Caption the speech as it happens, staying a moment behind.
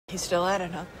He's still at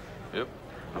it, huh? Yep,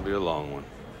 it'll be a long one.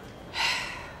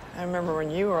 I remember when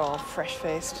you were all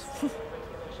fresh-faced. You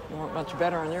weren't much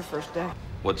better on your first day.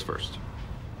 What's first?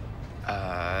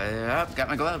 Yep, got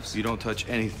my gloves. You don't touch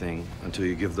anything until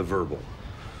you give the verbal.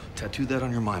 Tattoo that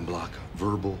on your mind block.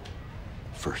 Verbal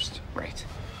first. Right.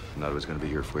 Not always gonna be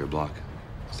here for your block.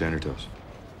 Stay on your toes.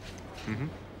 Mm-hmm.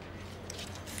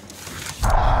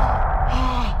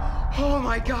 Oh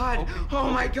my God! Okay. Oh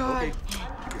my God! Okay.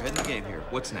 Keep your head in the game here.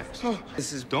 What's next?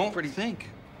 This is Don't pretty. think.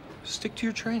 Stick to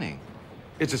your training.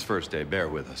 It's his first day. Bear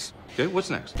with us. Okay, what's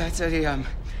next? That's a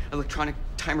electronic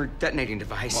timer detonating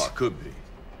device. Well, it could be.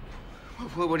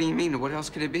 What do you mean? What else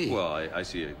could it be? Well, I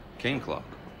see a cane clock.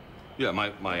 Yeah,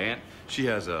 my aunt, she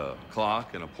has a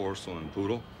clock and a porcelain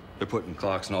poodle. They're putting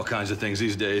clocks and all kinds of things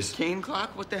these days. Cane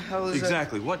clock? What the hell is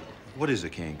Exactly. What is a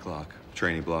cane clock?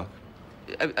 Training block?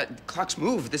 Clocks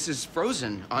move. This is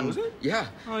frozen on. Was it? Yeah.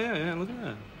 Oh, yeah, look at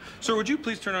that. Sir, would you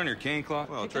please turn on your cane clock?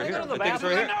 Well, it's right here. Can I go to the I think it's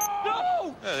right bathroom? here.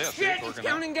 No! Yeah, Shit! It's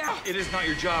counting down. It is not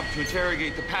your job to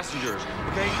interrogate the passengers,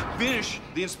 okay? Finish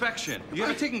the inspection. You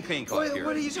haven't taken cane clock here.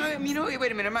 What are you talking? You know,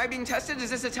 wait a minute. Am I being tested?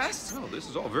 Is this a test? No, this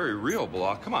is all very real,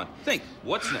 Block. Come on, think.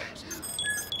 What's next?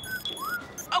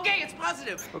 Okay, it's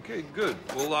positive. Okay, good.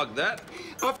 We'll log that.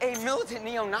 A militant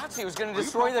neo-Nazi was going to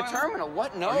destroy the terminal.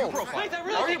 What? No. Are you profiling? Wait, I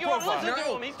really think you want to listen to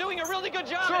No. him. He's doing a really good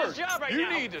job at his job right now. You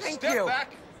need to Thank step you.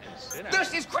 back and sit down.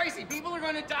 This is crazy. People are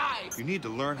going to die. You need to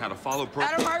learn how to follow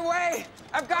Out of my way!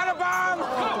 I've got a bomb! Go!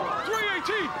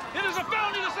 318! It is a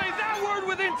felony to say that word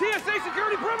within TSA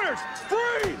security perimeters!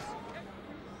 Freeze!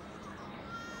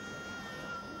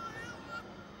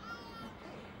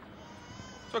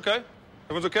 It's okay.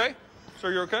 Everyone's okay?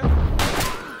 Sir, you're okay?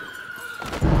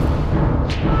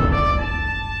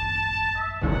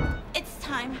 It's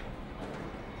time.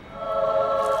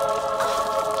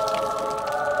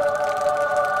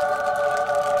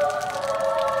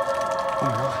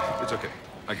 It's okay.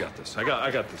 I got this. I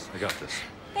got this.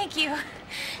 Thank you.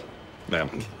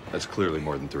 Ma'am, that's clearly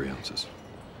more than 3 ounces.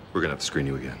 We're gonna have to screen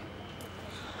you again.